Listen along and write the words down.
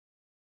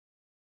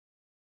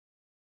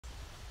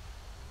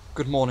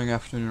Good morning,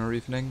 afternoon, or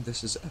evening.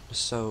 This is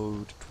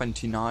episode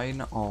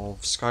 29 of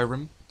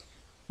Skyrim,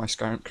 my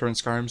current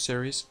Skyrim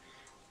series,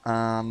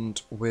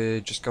 and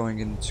we're just going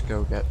in to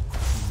go get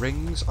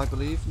rings, I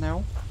believe,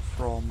 now,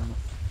 from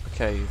a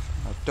cave.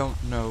 I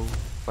don't know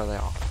where they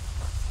are.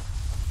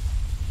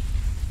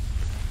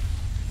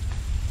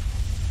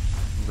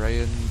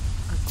 Rayan,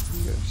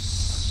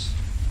 Aqueous,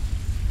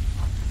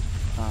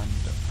 and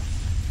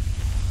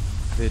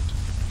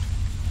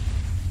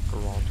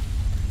Vidgrod.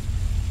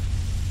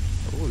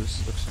 Oh,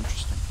 this looks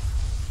interesting.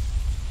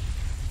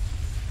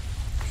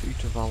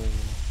 Cutaval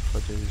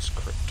Produce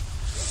Crypt.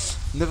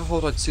 Never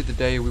thought I'd see the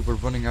day we were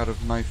running out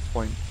of knife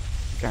point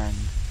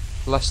gang.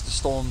 Lest the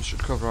storms should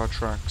cover our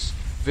tracks.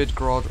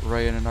 Vidgrod,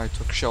 Rayan and I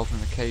took shelter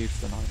in a cave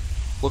for the night.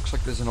 Looks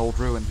like there's an old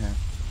ruin here.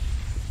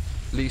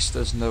 At least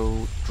there's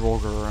no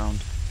Draugr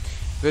around.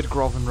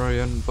 Vidgrod and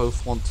Rayan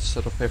both want to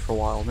set up here for a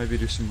while, maybe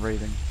do some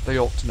raiding. They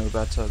ought to know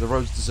better. The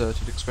road's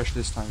deserted,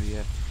 especially this time of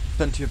year.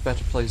 Plenty of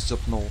better places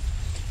up north.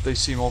 They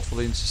seem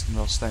awfully insistent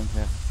on staying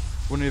here.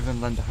 Wouldn't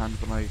even lend a hand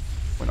when I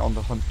went on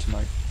the hunt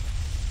tonight.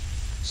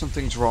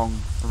 Something's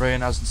wrong. Rayan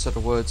hasn't said a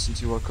word since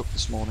he woke up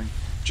this morning.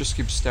 Just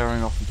keeps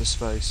staring off into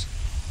space.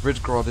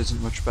 Vidgrod isn't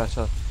much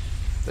better.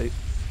 They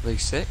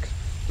sick?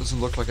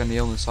 Doesn't look like any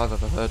illness I've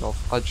ever heard of.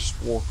 I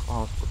just walk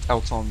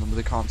out on them, but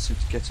they can't seem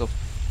to get up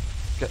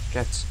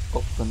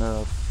the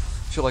nerve.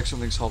 I feel like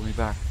something's holding me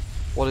back.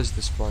 What is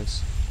this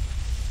place?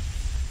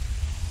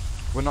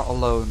 We're not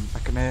alone. I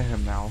can hear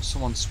him now.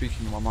 Someone's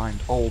speaking in my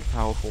mind. Old,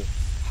 powerful.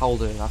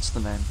 Haldir, that's the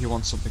name. He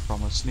wants something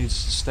from us. Needs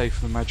us to stay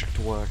for the magic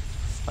to work.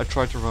 I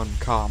tried to run,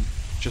 calm,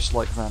 just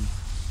like them.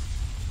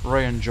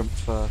 Rayan jumped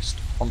first,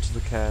 onto the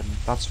cairn.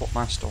 That's what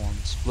Master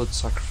wants. Blood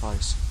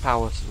sacrifice.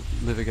 Power to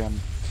live again.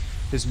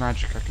 His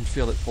magic, I can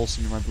feel it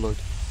pulsing in my blood.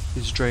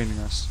 He's draining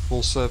us.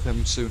 We'll serve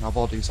him soon, our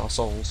bodies, our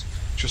souls.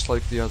 Just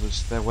like the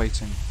others. They're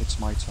waiting. It's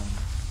my turn.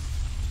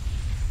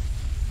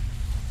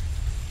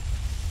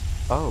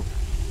 Oh.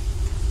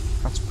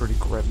 That's pretty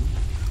grim.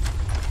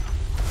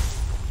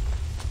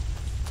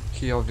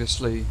 He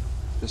obviously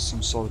is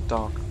some sort of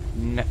dark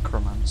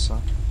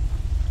necromancer.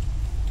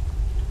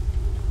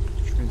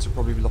 Which means there'll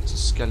probably be lots of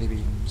skelly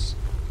beams.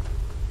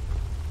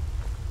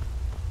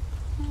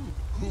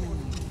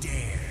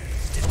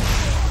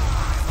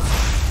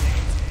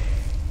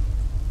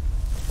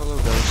 Hello,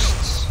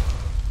 ghosts.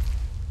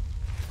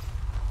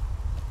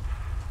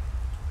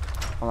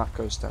 Oh, that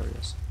ghost there he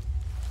is.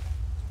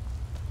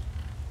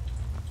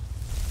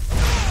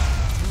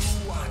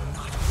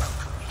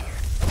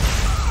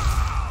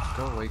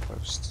 Go away,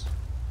 ghosts.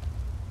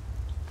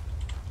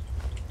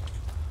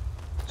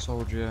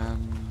 Soul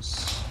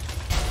gems.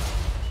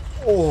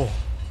 Oh!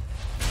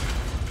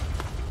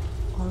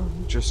 I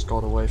just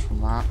got away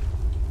from that.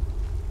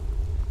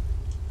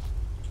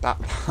 That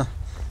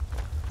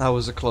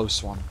was a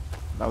close one.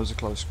 That was a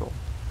close call.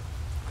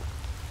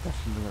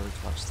 Definitely very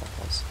close, that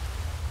was.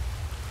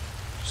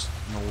 Just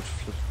an old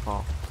flip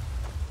apart.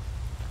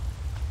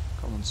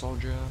 Common soul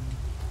gem.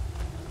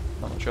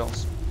 Not much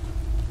else.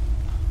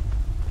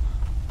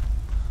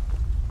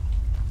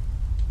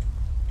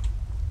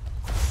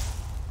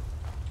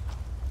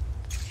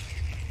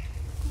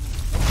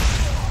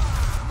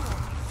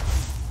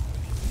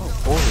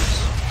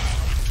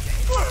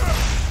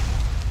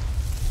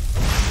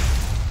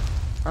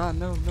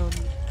 No.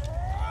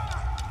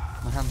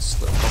 My hand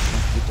slipped off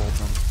my keyboard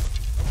then.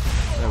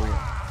 There we go.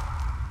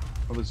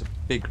 Oh, there's a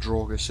big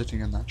Draugr sitting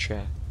in that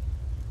chair.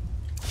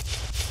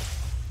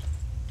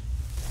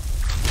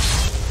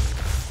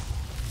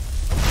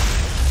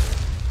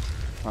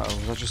 Uh-oh,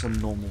 was that just a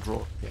normal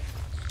Draugr? Yeah.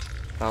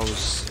 That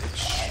was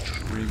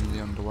extremely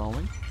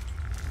underwhelming.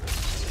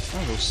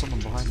 Oh, there was someone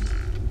behind me.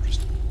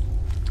 Interesting.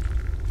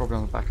 Probably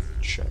on the back of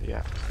the chair,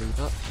 yeah. Leave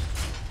that.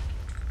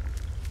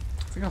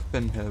 I think I've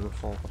been here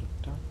before, but I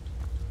don't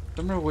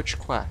remember which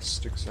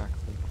quest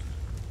exactly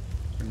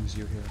brings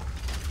you here.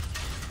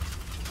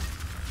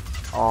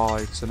 Oh,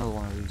 it's another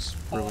one of these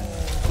ruins.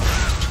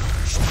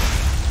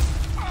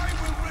 I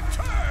will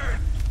return.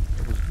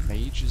 There was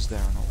mages there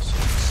and all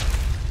sorts.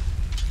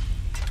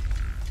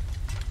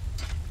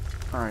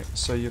 Alright,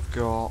 so you've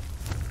got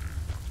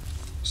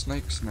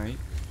snake,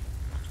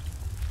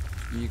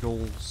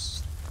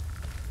 eagles.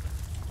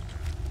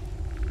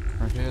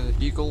 Right here,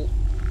 the eagle.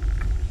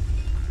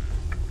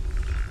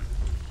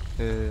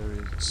 Here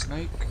is a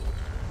snake.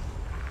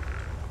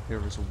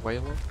 Here is a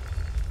whaler.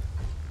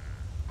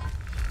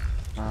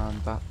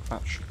 And that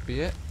should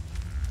be it.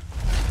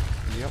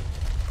 Yep.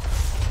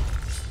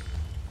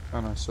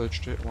 And I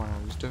searched it while I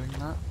was doing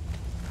that.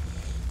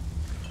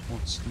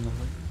 What's in the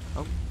way?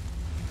 Oh.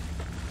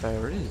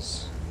 There it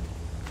is.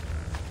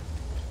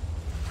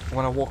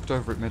 When I walked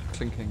over it made a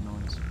clinking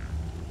noise.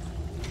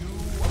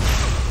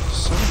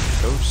 So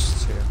many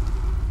ghosts here.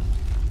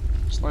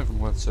 It's not even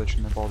worth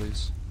searching their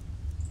bodies.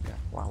 Yeah,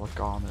 wow, a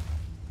garnet.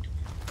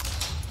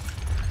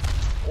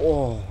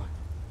 Oh,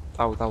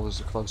 that was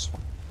a close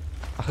one.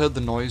 I heard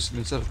the noise, and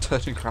instead of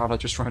turning around, I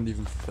just ran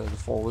even further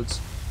forwards.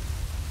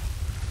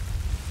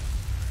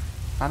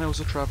 And it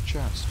was a trap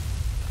chest.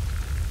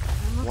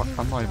 What?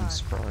 I'm not even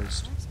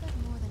surprised. I've spent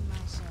more than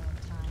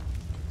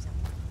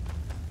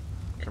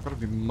I've got to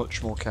be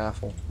much more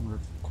careful. I'm going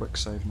to quick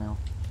save now.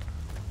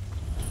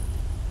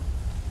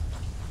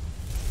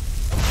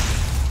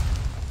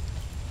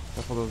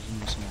 Couple of those in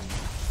this one.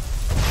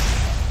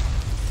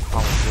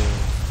 How good.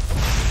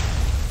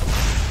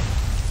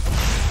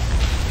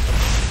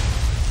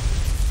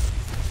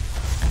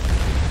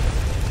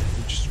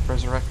 He just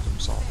resurrect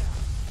himself.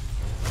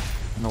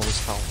 And all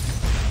his health.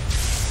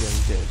 Yeah,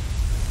 he did.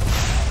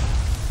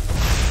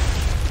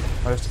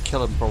 I have to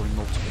kill him probably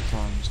multiple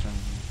times, don't I?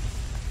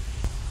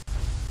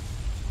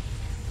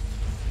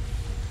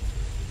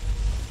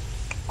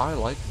 I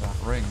like that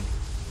ring.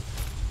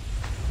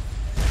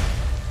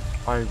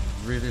 I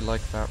really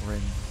like that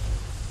ring.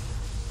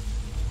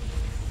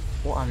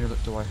 What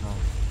amulet do I have?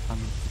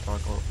 Amulet of the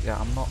gargoyle. Yeah,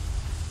 I'm not...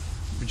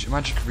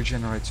 Magic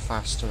regenerates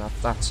faster,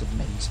 that's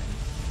amazing.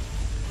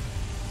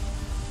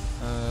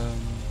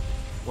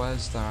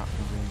 Where's that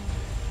ring?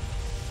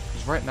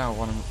 Because right now,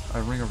 when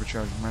a ring of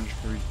recharge, magic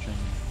regen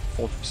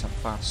 40%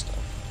 faster.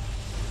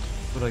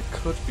 But I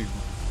could be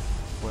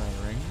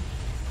wearing...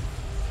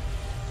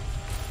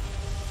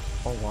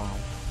 Oh wow,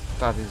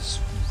 that is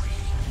really...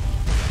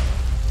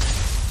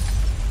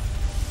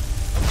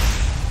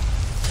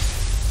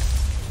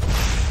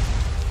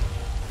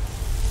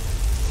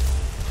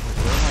 Wait,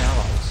 where are my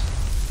allies?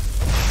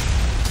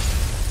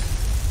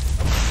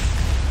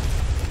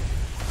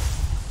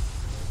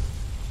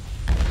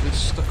 They're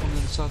stuck on the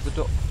inside of the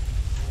duck.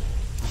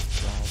 Oh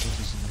god, this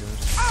isn't good.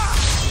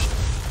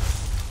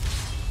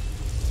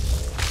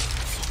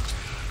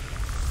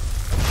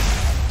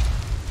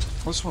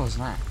 Oh, this one has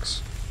an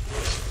axe.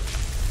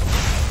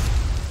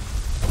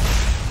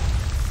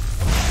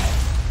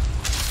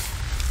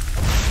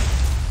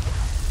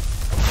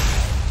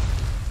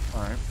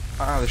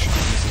 Ah, this should be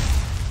easy.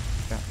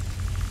 Yeah.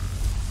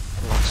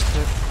 Last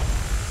bit.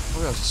 Oh,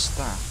 there's a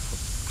staff.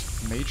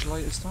 Mage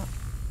Light, is that?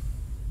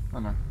 Oh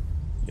no.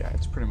 Yeah,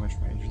 it's pretty much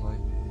Mage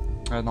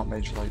Light. Not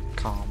Mage Light,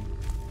 Calm.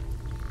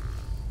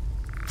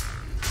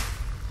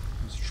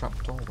 There's a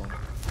trapdoor there.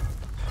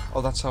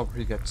 Oh, that's how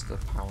he gets the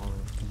power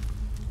of them.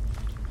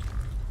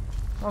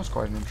 That was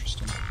quite an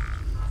interesting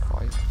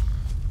fight.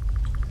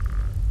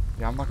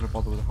 Yeah, I'm not going to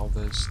bother with how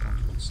there's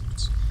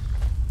standards.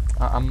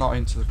 I'm not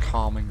into the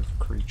calming of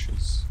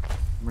creatures.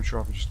 I'm much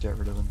rather just get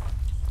rid of them.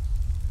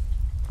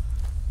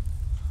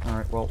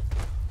 Alright, well...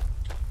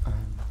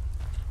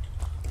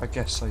 I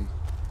guess I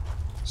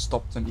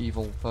stopped an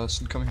evil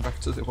person coming back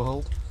to the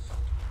world.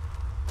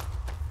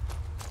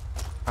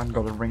 And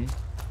got a ring.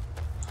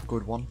 A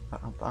good one, I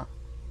had that.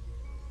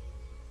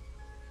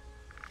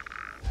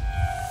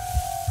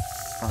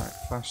 Alright,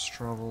 fast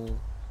travel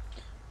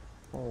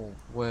all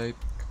the way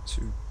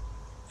to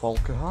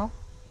Volkihar.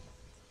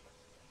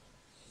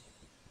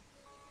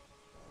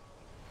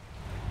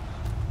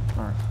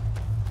 Alright.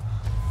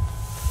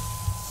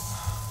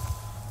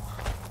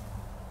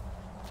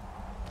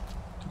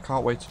 I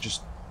can't wait to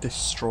just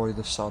destroy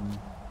the sun.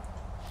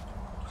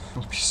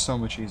 It'll be so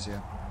much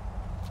easier.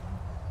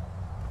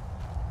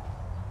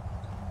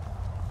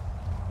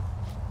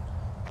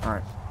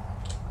 Alright.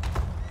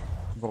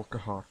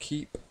 Volkihar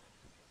Keep.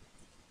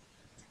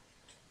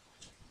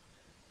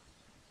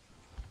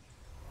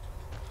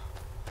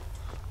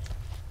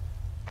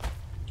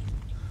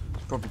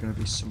 It's probably going to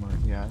be somewhere,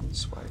 yeah,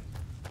 this way.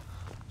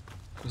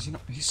 Is he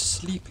not? He's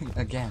sleeping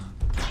again.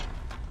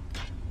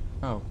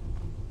 Oh.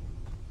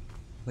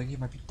 I think he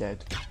might be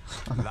dead.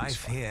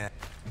 Life here.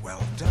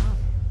 Well done.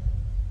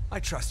 I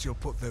trust you'll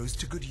put those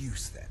to good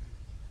use then.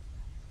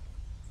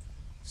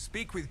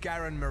 Speak with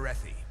Garen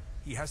Morethi.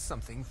 He has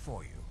something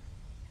for you.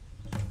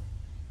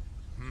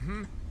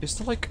 Is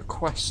there like a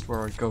quest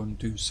where I go and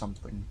do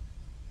something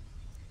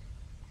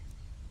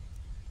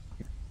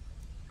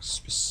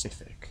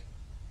specific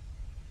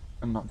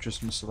and not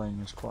just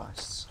miscellaneous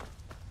quests?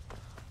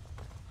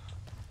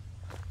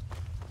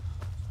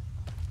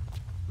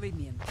 Leave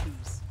me in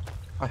peace.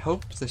 I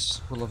hope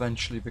this will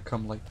eventually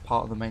become like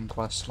part of the main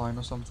quest line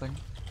or something.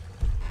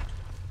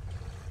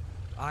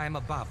 I am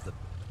above them.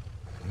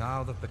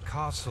 Now that the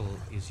castle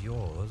is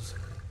yours,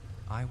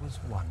 I was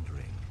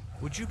wondering,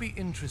 would you be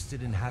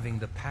interested in having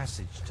the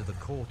passage to the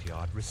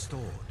courtyard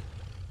restored?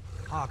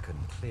 Harkon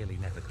clearly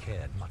never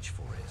cared much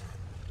for it.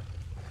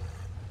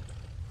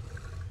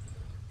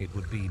 It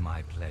would be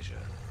my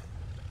pleasure.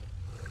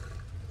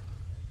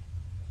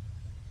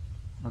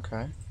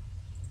 Okay.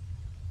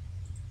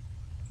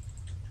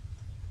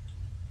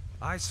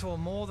 I saw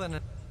more than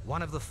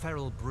one of the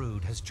feral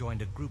brood has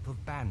joined a group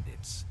of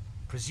bandits,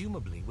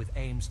 presumably with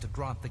aims to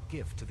grant the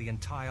gift to the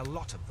entire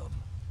lot of them.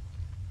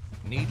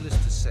 Needless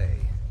to say,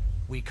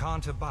 we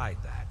can't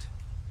abide that,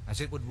 as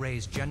it would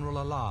raise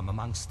general alarm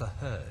amongst the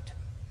herd,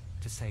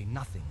 to say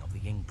nothing of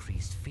the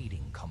increased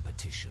feeding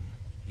competition.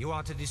 You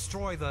are to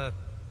destroy the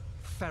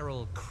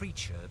feral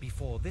creature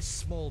before this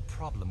small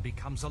problem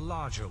becomes a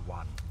larger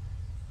one.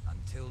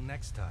 Until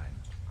next time.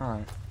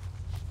 Alright.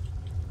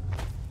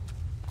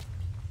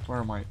 Where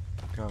am I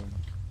going?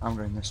 I'm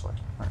going this way.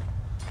 Alright.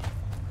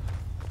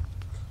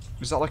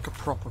 Is that like a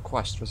proper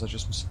quest, or is that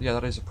just... Yeah,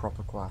 that is a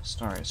proper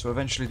quest. Alright, so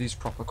eventually these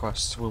proper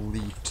quests will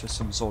lead to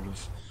some sort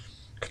of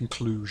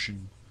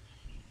conclusion.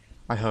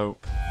 I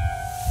hope.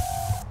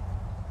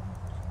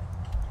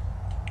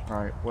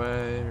 Right,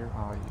 where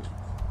are you?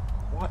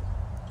 What?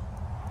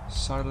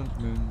 Silent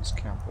Moon's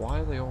camp. Why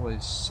are they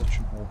always such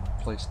an awkward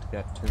place to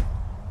get to?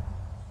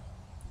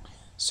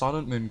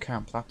 Silent Moon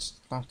camp. That's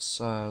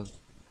the.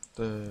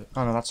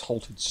 Oh no, that's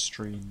Halted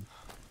Stream.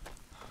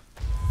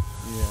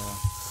 Yeah.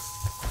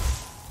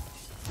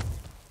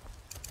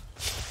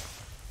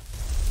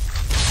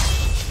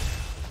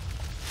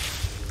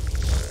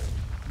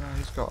 No,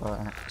 he's got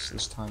an axe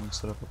this time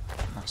instead of a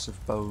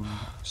massive bone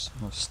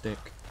on a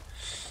stick.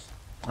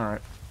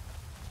 Alright.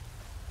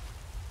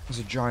 There's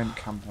a giant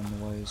camp on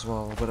the way as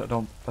well, but I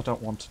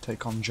don't want to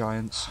take on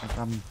giants.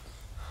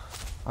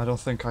 I don't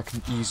think I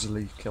can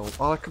easily kill.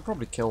 Well, I could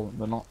probably kill them,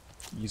 but not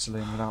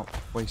easily and without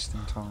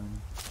wasting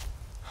time.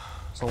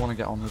 So I want to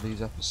get on with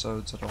these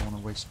episodes. I don't want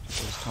to waste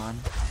people's time.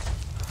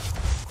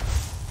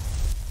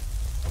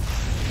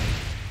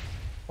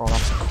 Oh,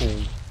 that's a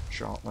cool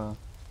shot there.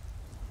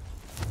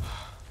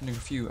 Getting a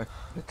few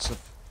bits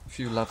of a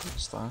few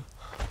levels there.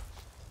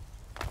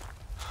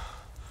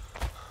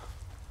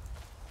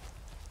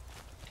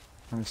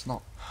 And it's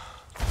not.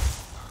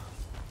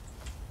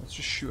 Let's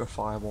just shoot a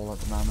fireball at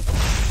the mammoth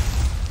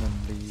and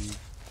then leave.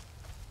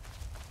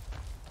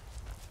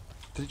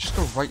 Did it just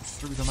go right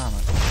through the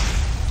mammoth?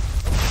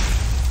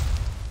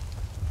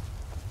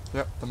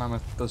 Yep, the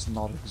mammoth does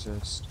not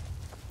exist.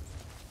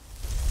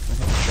 Can I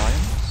hit the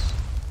giants?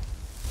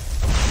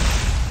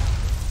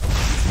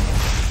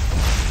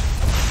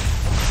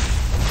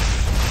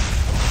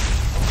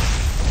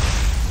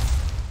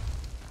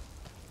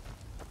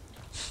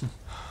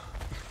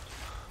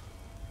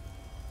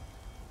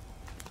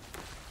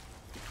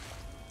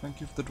 Thank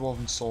you for the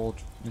dwarven sword,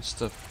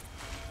 Mr.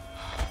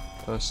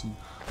 Person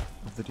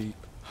of the Deep.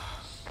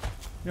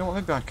 You know what,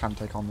 maybe I can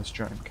take on this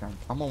giant camp.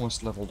 I'm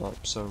almost leveled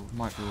up, so it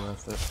might be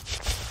worth it.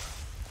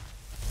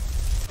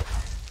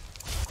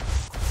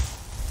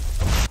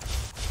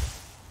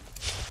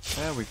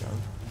 There we go.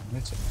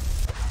 Hit it.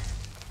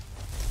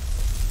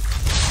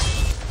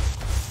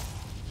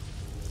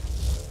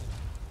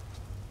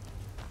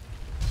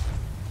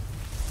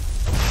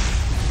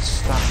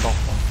 Stand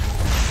off on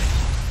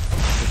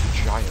the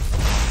giant.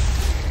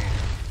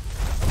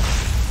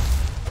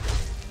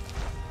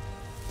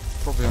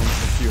 Probably only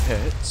for a few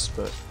hits,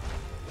 but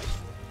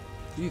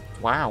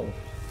wow.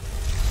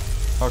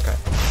 Okay,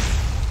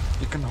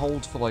 you can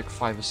hold for like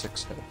 5 or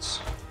 6 hits,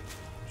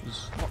 which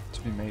is not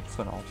to be made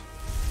fun of.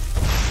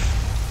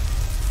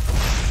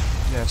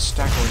 Yeah,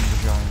 staggering the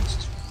giants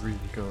is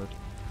really good.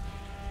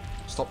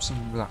 Stops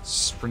them with that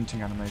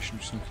sprinting animation,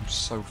 just making them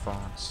so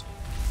fast.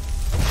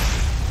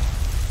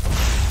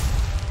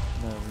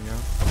 There we go.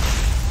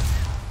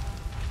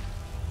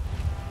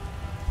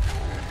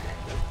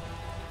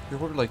 You're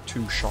probably like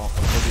too sharp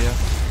for Lydia.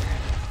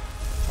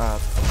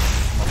 Not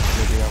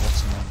Lydia,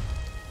 what's her name?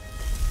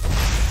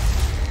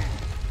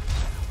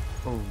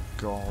 Oh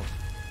god.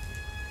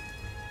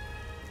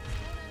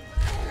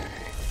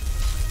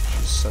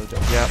 She's so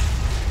dead. Yep.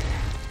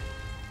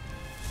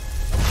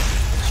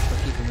 Just try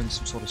to keep him in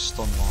some sort of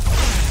stun lock.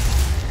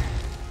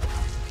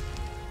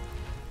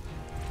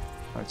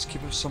 Right, let's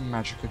give him some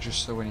magicka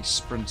just so when he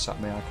sprints at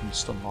me I can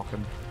stun lock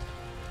him.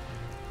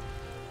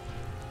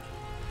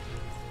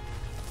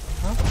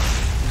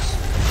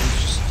 He's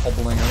just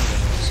hobbling over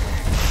there, so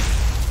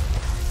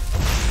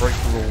break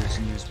the rules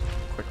and use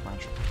quick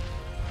magic.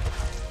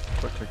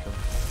 Quickly kill him.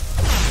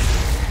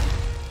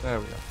 There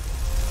we go.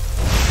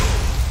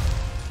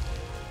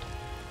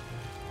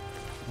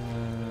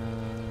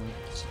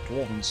 Some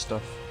dwarven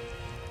stuff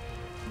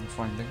I'm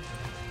finding.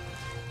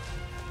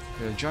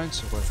 Yeah,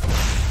 giants are worth it.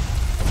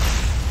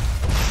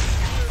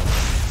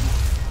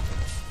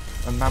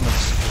 And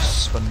mammoths are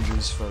just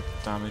sponges for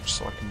damage,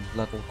 so I can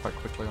level quite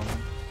quickly on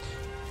them.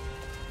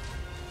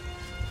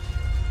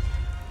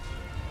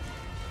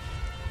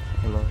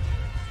 Hello.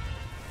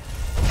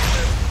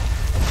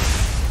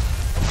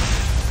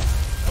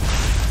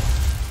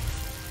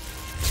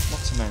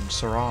 What's her name?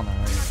 Serana.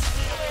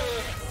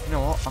 You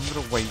know what? I'm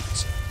gonna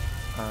wait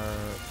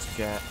to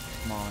get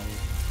my.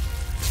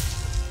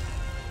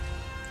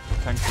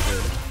 Thank you,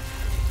 dude.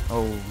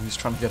 Oh, he's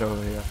trying to get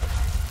over here.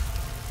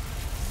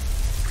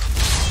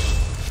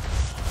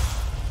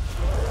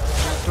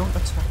 Don't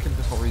attack him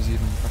before he's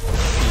even.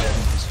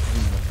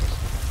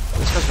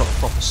 This guy's got a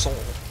proper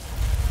sword.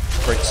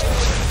 Great sword.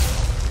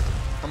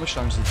 How much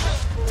damage did he do?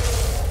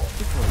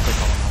 He probably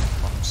take on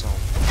by himself.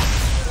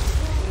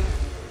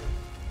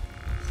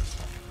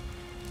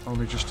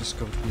 Only just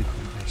discovered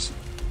bleeding base.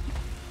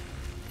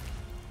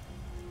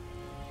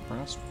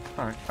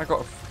 Alright, I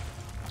got a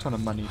ton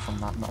of money from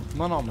that.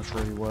 Not much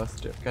really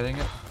worth it getting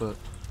it, but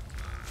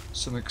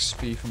some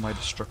XP for my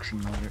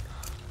destruction magic.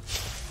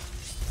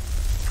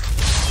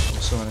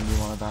 Also a new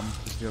one of them,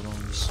 because the other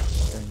one's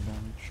getting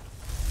damaged.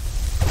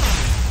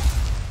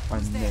 I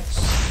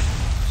missed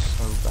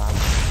so bad.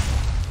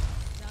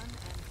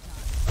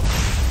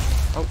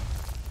 Oh,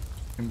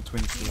 in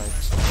between his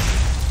legs.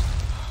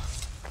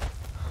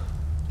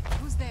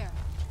 Who's there?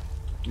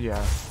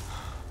 Yeah,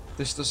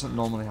 This doesn't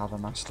normally have a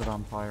master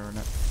vampire in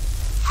it.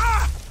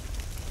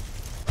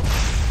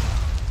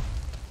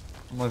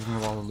 I'm not even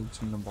gonna bother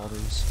looting the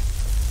bodies.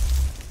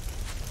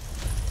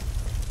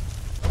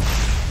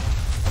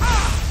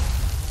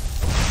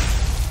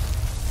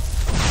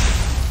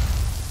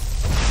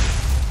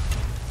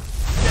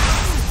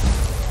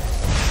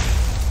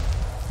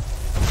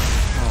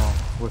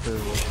 With it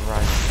was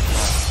right.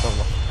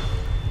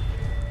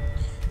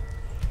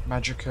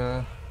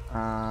 Magicka,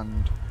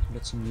 and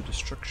get some new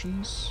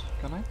destructions,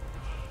 can I?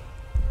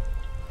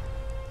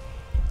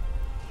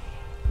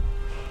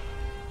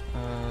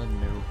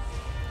 No.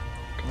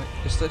 Can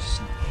I? Is this?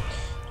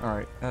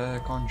 Alright,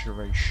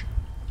 conjuration.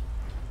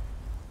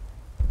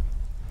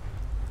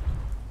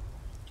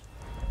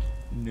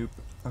 Nope.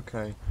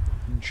 Okay.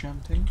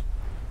 Enchanting.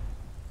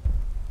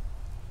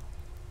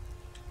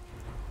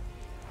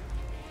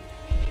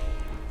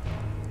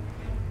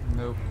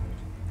 Nope.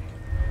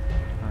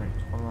 Alright,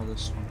 what about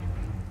this one?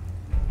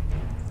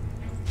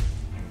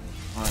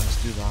 Alright,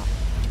 let's do that.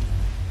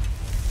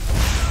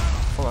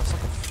 Oh, that's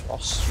like a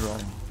frost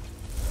drain.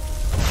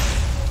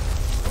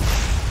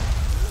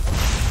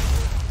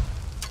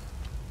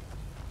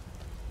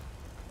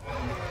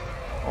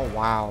 Oh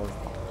wow.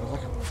 There's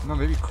like a, no,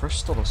 maybe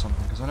crystal or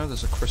something, because I know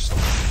there's a crystal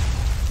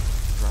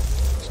dragon in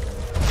this game.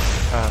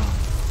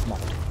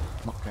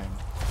 Not game.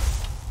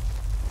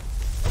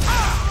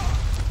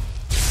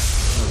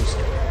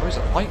 Oh, is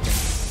it lightning?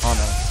 Oh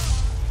no.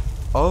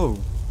 Oh!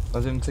 I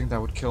didn't think that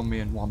would kill me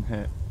in one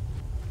hit.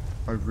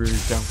 I really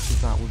doubted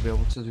that would be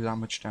able to do that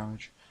much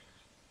damage.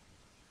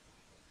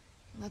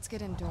 Let's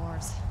get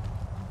indoors.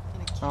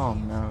 In a cave. Oh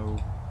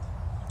no.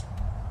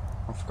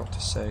 I forgot to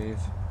save.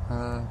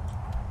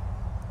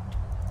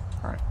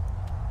 Alright.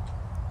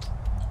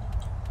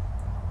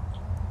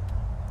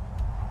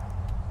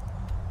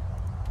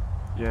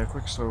 Yeah,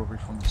 quick story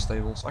from the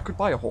stables. I could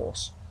buy a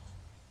horse.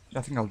 Yeah,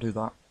 I think I'll do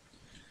that.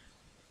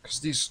 Because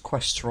these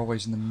quests are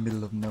always in the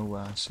middle of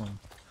nowhere, so...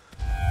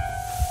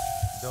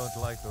 Don't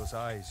like those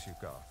eyes you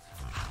got.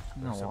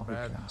 You know what, who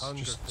cares?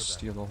 Just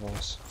steal a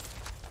horse.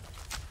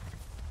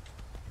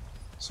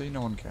 See,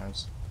 no one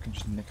cares. You can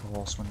just nick a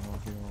horse whenever I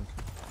feel like.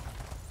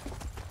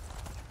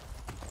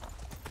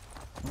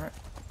 Alright.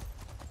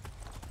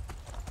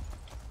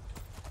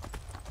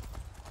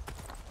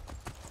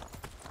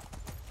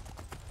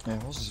 Yeah,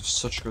 horses have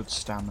such good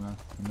stamina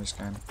in this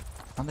game.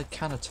 And they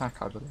can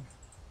attack, I believe.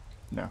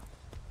 No.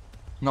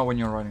 Not when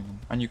you're riding them.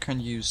 And you can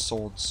use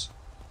swords,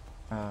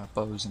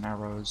 bows and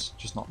arrows,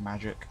 just not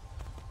magic.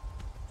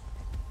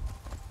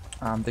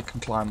 And they can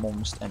climb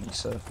almost any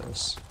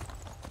surface.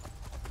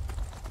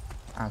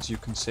 As you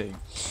can see.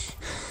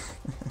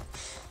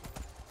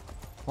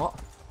 What?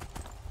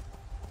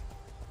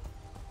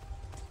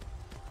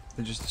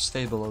 They're just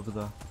stable over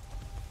there.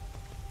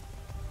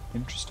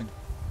 Interesting.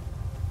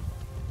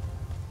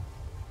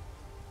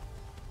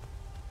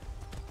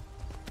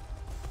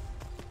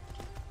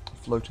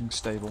 Floating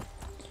stable.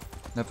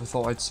 Never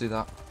thought I'd see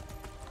that.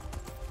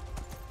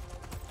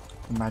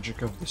 The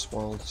magic of this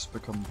world has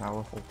become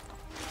powerful.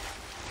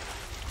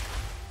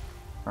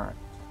 Alright.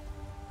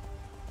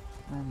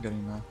 I'm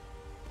getting there.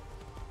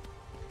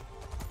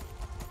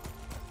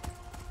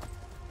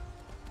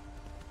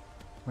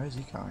 Where's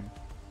he going?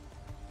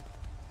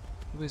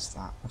 Who is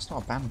that? That's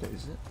not a bandit,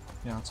 is it?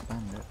 Yeah, that's a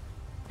bandit.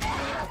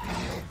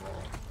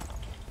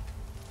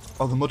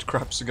 Oh, the mud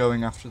crabs are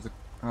going after the...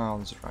 Oh,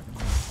 there's a dragon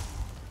there.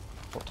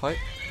 What type?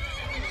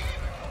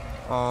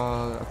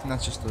 I think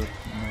that's just a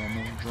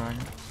normal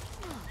dragon.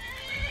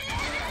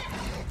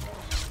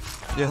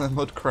 Yeah, the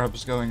mud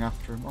crab's going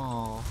after him.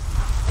 Oh.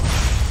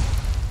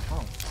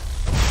 Oh.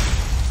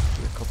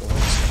 Do a couple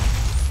hits there.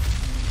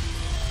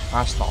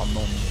 That's not a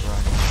normal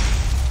dragon.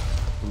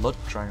 Blood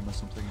dragon or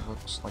something. It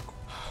looks like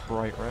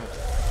bright red.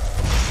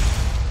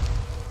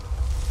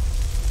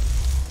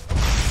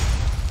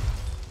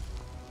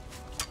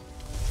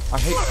 I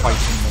hate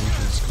fighting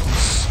mages because they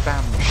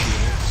spam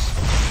shields.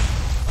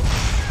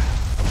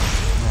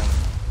 Yeah,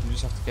 you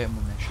just have to get them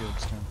when their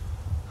shields down.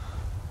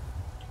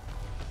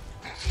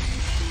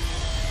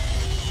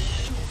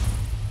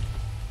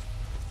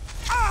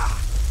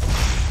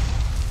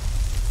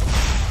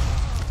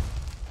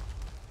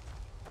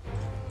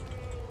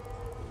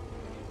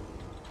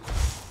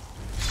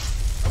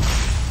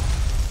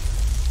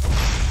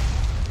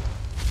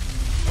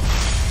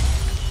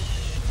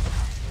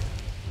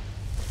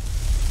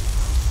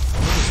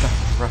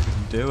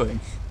 Doing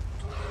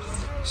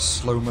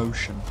slow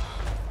motion.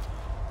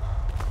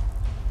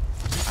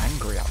 He's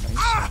angry at me,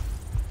 so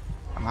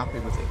I'm happy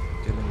with it,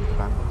 dealing with the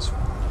bandits.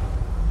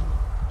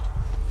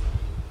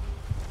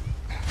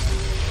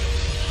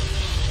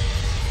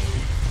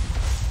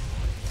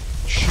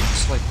 It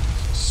shoots like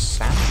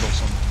sand or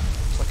something.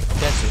 It's like a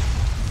desert.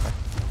 Okay.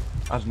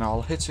 I don't know,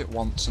 I'll hit it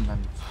once and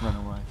then run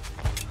away.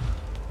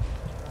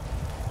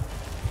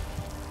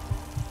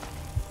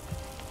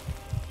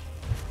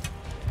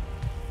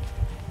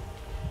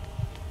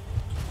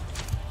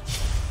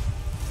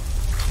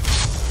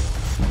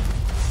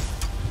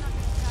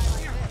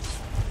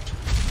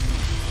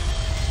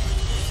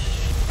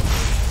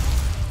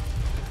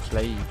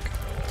 plague.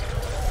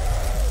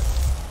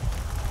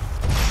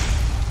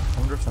 I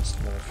wonder if that's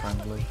more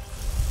friendly.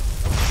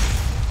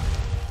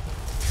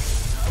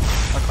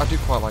 I do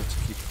quite like to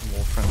keep the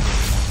more friendly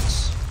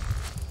ones.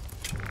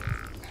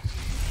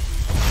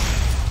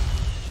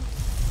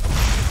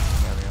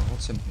 There we go,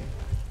 what's in here?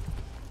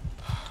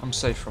 I'm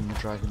safe from the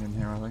dragon in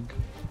here, I think.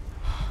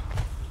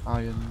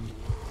 Iron.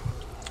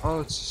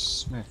 Oh, it's a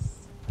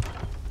smith.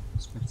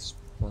 Smith's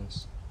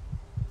place.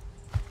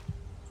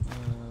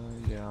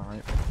 Yeah,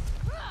 alright.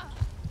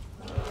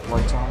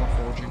 Light armor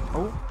forging.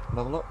 Oh,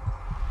 level up.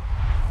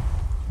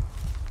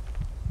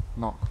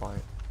 Not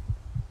quite.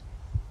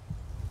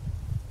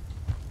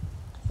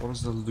 What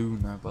does the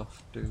lunar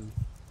buff do?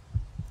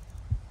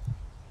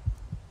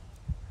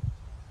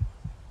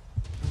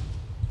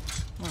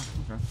 Oh,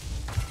 okay.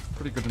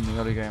 Pretty good in the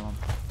early game,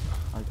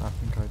 I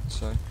think I'd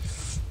say.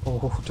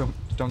 Oh,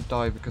 don't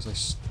die because I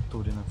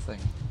stood in a thing.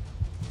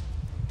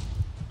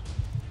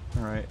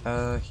 Alright,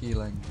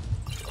 healing.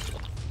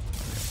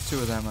 Two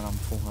of them and I'm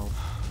full health.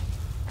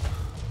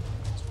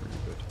 That's pretty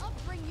good. I'll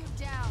bring you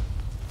down.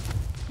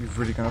 You're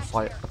really gonna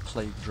fight a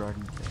plague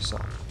dragon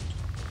yourself?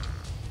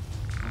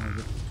 Oh,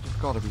 you've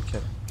gotta be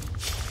kidding.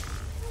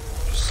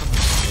 Just something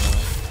like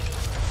that.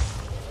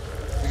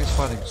 I think it's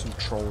fighting some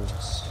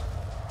trolls.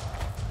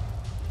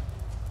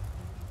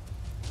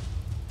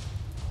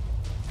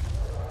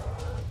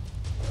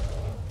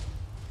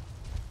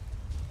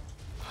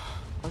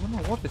 I don't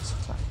know what it's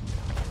attacking.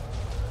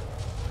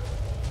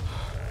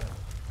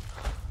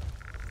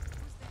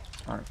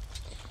 Alright.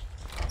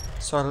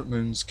 Silent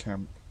Moon's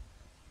camp.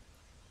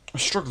 I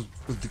struggled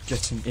with the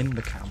getting in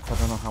the camp. I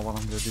don't know how well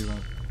I'm going to do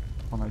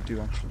when I do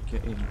actually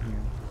get in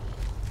here.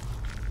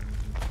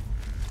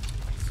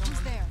 Who's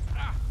there?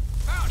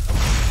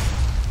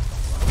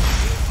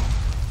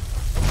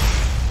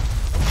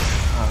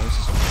 Oh, this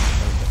is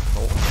very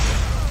difficult.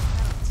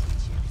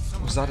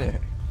 Was that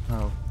it?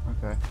 Oh,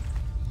 okay.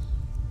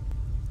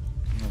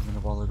 I'm not going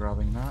to bother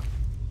grabbing that.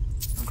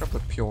 I'll grab the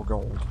pure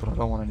gold, but I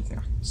don't want anything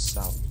I can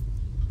sell.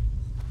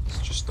 It's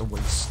just a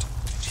waste of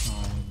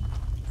time.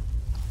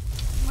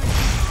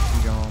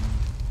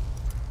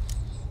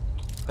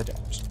 I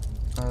don't.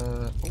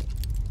 Oh.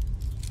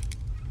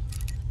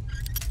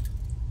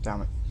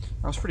 Damn it.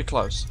 That was pretty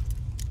close.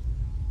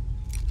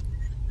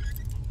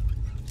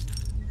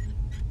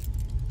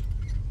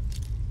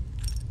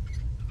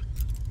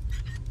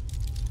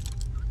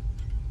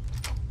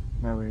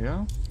 There we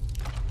go.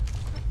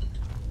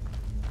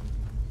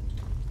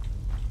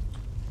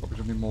 Probably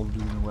gonna be more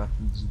lunar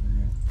weapons in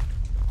here.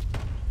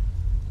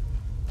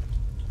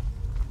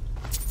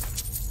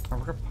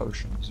 I've got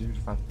potions, even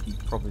if I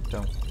probably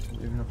don't.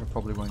 Even if I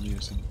probably won't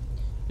use them.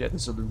 Yeah,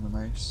 there's a lunar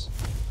mace.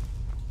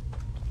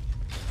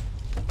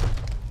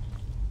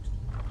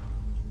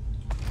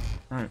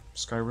 Alright,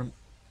 Skyrim.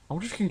 I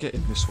wonder if you can get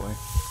in this way.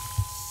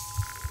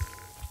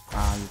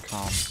 Ah, you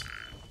can't.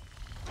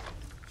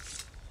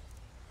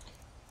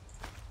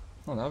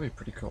 Oh, that'd be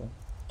pretty cool.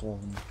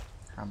 Dwarven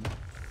hammer.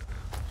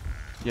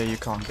 Yeah, you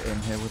can't get in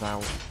here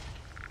without...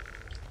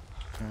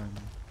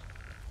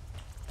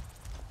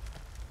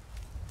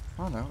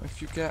 I don't know,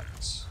 if you get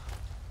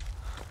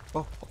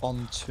up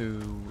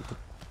onto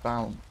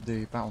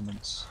the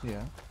battlements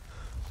here,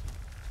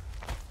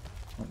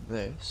 like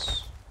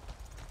this,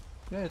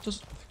 yeah, it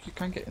does. I think you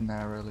can get in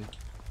there really.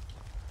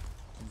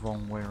 The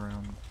wrong way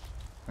around.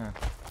 Yeah.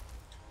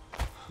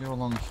 You're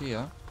along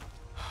here,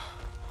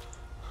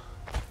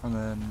 and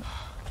then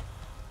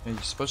yeah,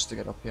 you're supposed to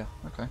get up here.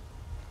 Okay.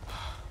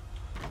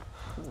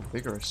 Ooh,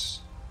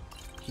 vigorous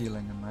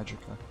healing and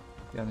magicka.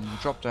 Yeah, then you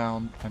drop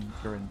down and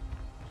you're in.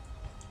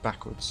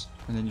 Backwards,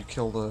 and then you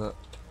kill the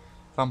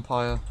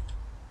vampire,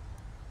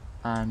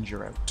 and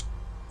you're out.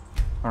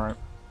 Alright,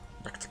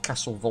 back to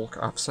Castle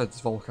Volkihar. I've said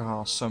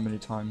Volkihar so many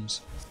times.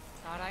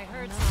 Thought I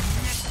heard some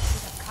next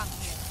should have come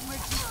here.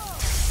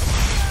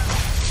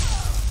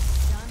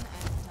 Done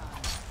and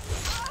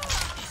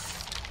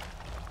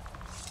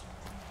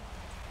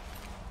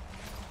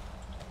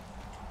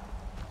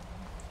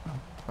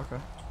done.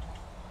 Okay.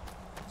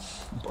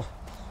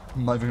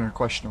 I'm not even going to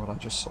question what I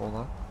just saw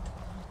there.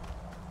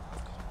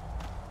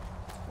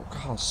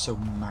 Volkihar's so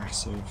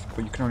massive,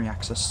 but you can only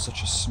access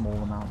such a small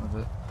amount of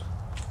it.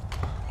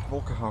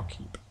 Volkihar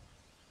Keep.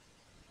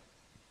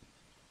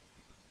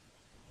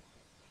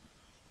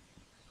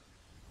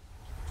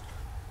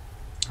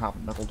 I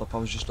haven't leveled up, I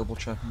was just double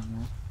checking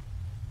there.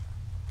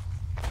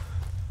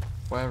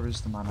 Where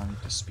is the man I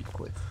need to speak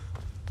with?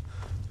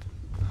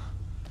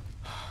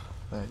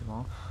 There you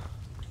are.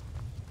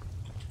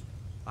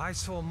 I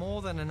saw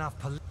more than enough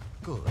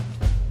good.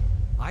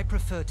 I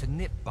prefer to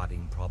nip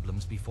budding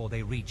problems before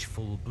they reach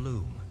full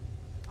bloom.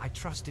 I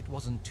trust it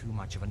wasn't too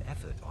much of an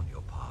effort on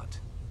your part.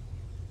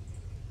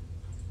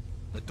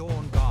 The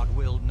DawnGuard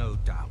will, no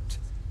doubt,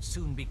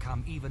 soon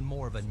become even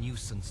more of a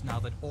nuisance now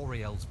that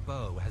Auriel's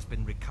bow has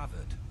been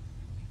recovered.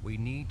 We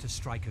need to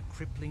strike a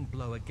crippling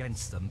blow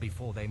against them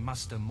before they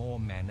muster more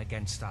men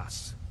against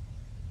us.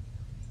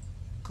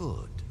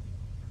 Good.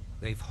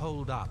 They've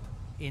holed up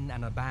in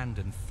an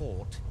abandoned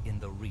fort in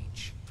the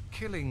Reach.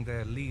 Killing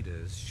their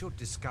leaders should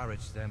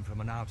discourage them from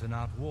an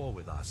out-and-out war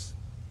with us.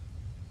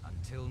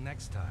 Until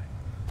next time.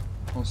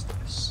 What's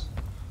this?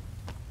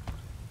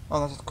 Oh,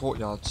 that's the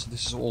courtyard, so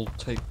this is all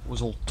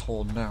was all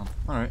torn down.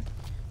 Alright.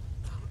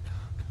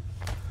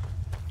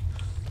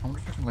 I wonder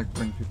if I can like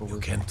bring people You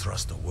with can't me.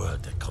 trust a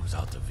word that comes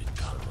out of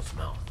Volkihar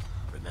mouth.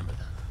 Remember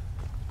that.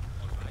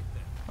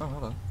 Oh,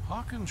 hello.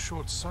 Harkon's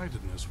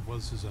short-sightedness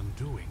was his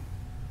undoing.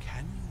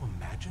 Can you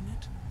imagine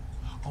it?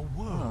 A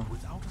world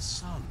without a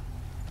sun.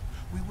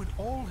 We would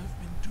all have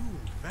been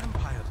doomed.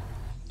 Vampire.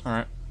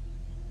 Alright.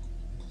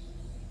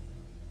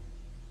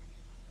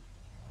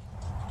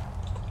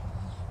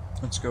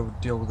 Let's go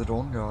deal with the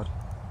DawnGuard.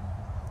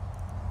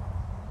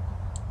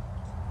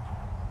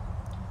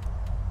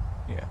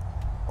 Yeah.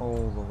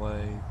 All the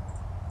way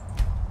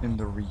in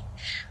the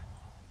reach.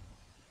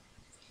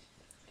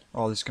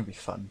 Oh, this is gonna be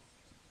fun.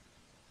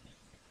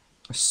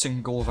 A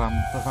single the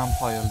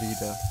vampire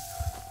leader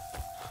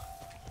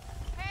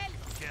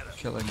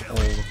killing all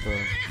of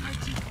the.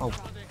 Oh,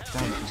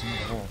 damn it! There's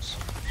another horse.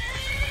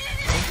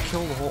 Don't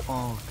kill the horse.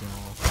 Oh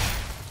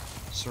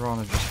god!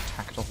 Serrano just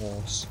attacked a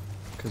horse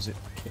because it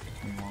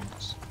kicked me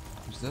once.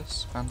 Who's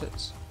this?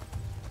 Bandits?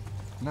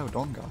 No,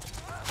 DawnGuard.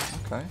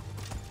 Okay.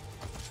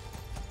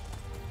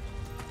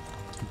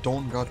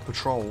 DawnGuard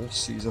patrol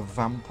sees a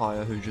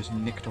vampire who just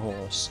nicked a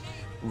horse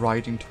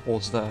riding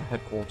towards their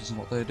headquarters, and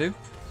what do they do?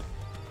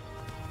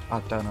 I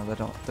don't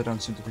know, they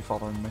don't seem to be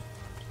following me.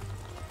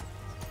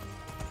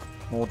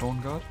 More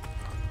DawnGuard?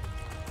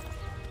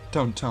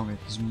 Don't tell me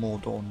there's more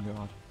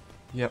DawnGuard.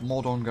 Yeah,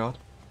 more DawnGuard.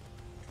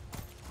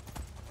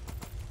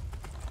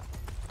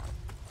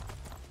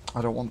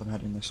 I don't want them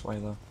heading this way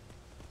though.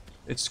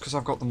 It's because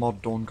I've got the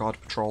mod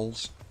DawnGuard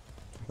patrols,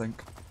 I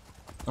think.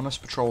 Unless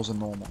patrols are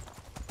normal.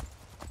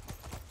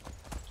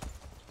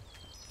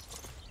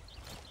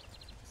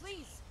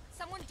 Please,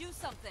 someone do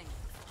something.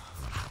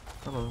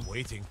 Hello. I'm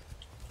waiting.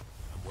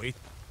 I'm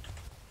waiting.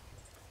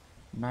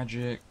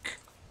 Magic,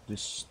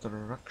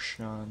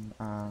 destruction,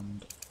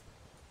 and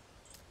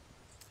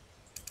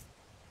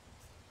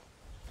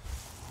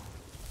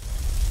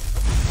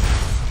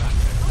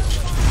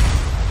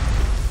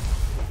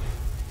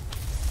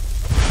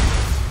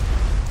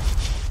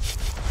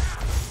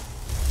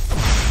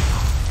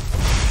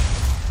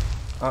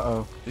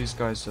uh-oh, these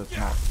guys are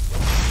not.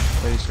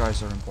 These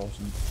guys are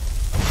important.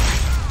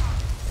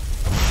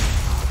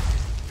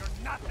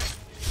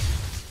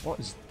 What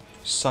is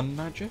sun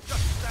magic?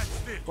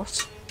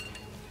 What?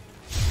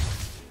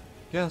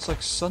 Yeah, it's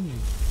like suns.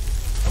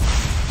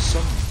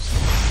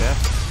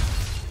 Death.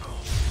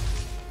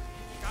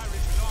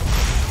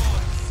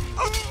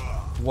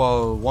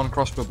 Whoa, one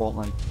crossbow bolt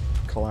and I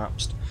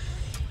collapsed.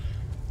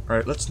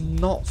 Right, let's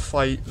not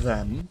fight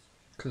them,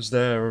 because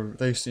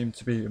they seem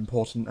to be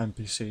important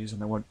NPCs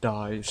and they won't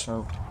die,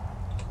 so...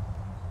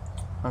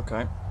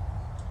 Okay.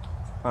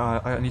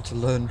 I need to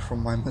learn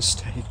from my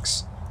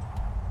mistakes.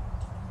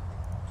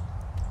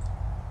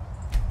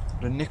 I'm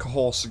gonna nick a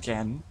horse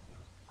again.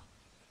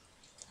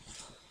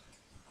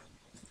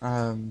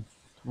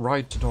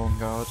 Ride to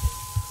DawnGuard.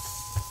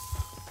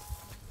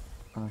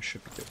 And I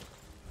should be good.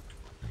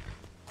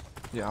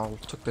 Yeah, I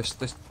took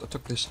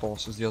this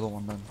horse as the other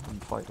one then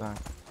and fight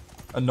that.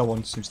 And no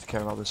one seems to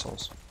care about this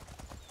horse.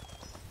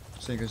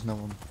 Seeing as no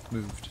one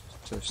moved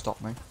to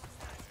stop me.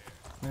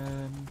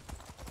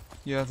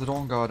 Yeah, the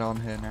DawnGuard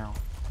aren't here now.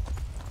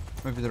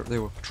 Maybe they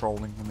were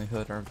patrolling when they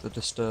heard the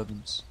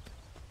disturbance.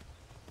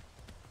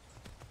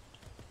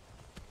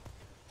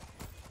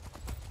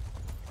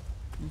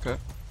 Okay.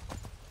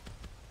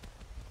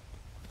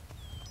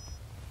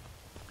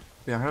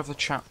 Yeah, I'm gonna have a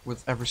chat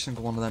with every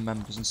single one of their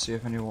members and see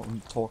if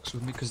anyone talks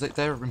with me, because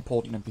they're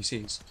important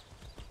NPCs.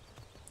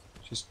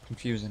 Which is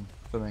confusing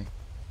for me.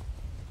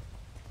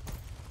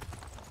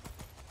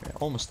 Yeah,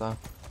 almost there.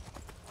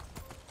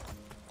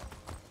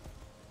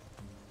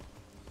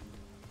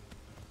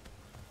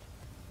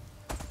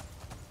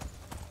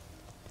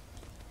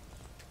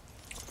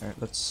 Alright,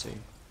 let's see.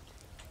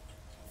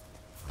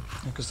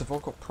 Because they've all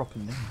got proper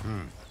names.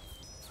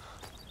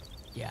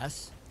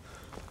 Yes?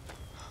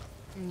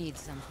 Need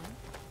something?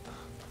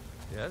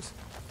 Yes?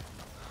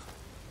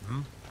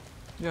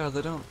 Yeah,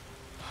 they don't.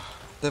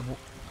 They're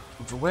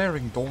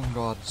wearing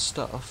DawnGuard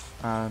stuff,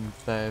 and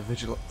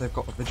they've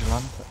got a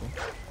vigilante,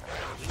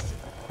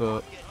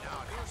 but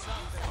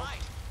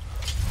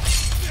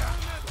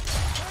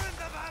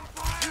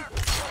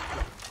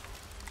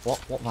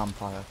what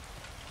vampire?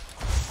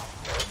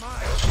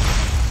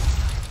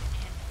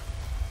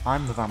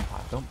 I'm the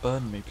vampire. Don't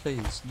burn me,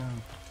 please. No.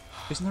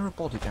 Isn't there a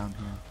body down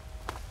here?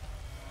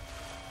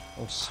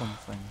 Or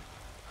something?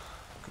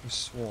 Could have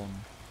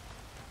sworn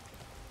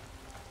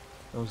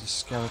there was a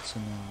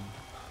skeleton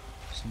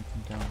or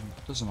something down here.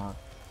 Doesn't matter.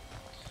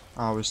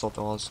 I always thought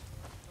there was.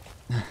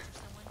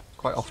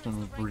 Quite often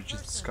with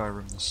bridges of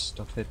Skyrim there's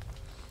stuff hid.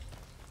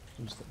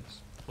 Who's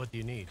this? What do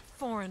you need?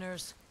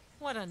 Foreigners.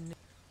 What a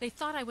They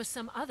thought I was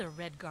some other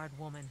Red Guard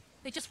woman.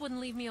 They just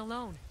wouldn't leave me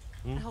alone.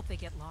 I hope they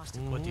get lost.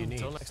 What do you need?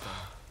 Till next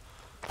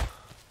time.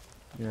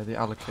 Yeah, the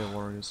Alakir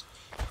warriors.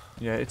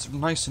 Yeah, it's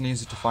nice and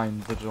easy to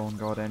find the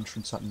DawnGuard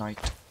entrance at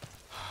night.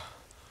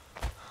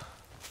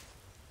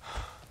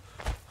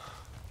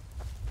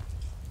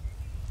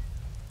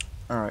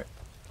 Alright.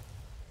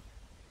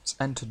 Let's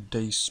enter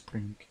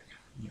Dayspring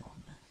Canyon.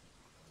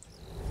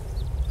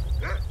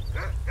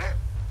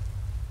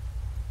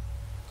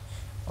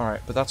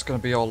 Alright, but that's going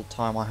to be all the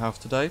time I have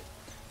today.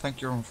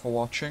 Thank you everyone for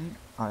watching.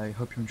 I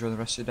hope you enjoy the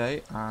rest of your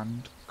day,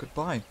 and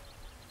goodbye.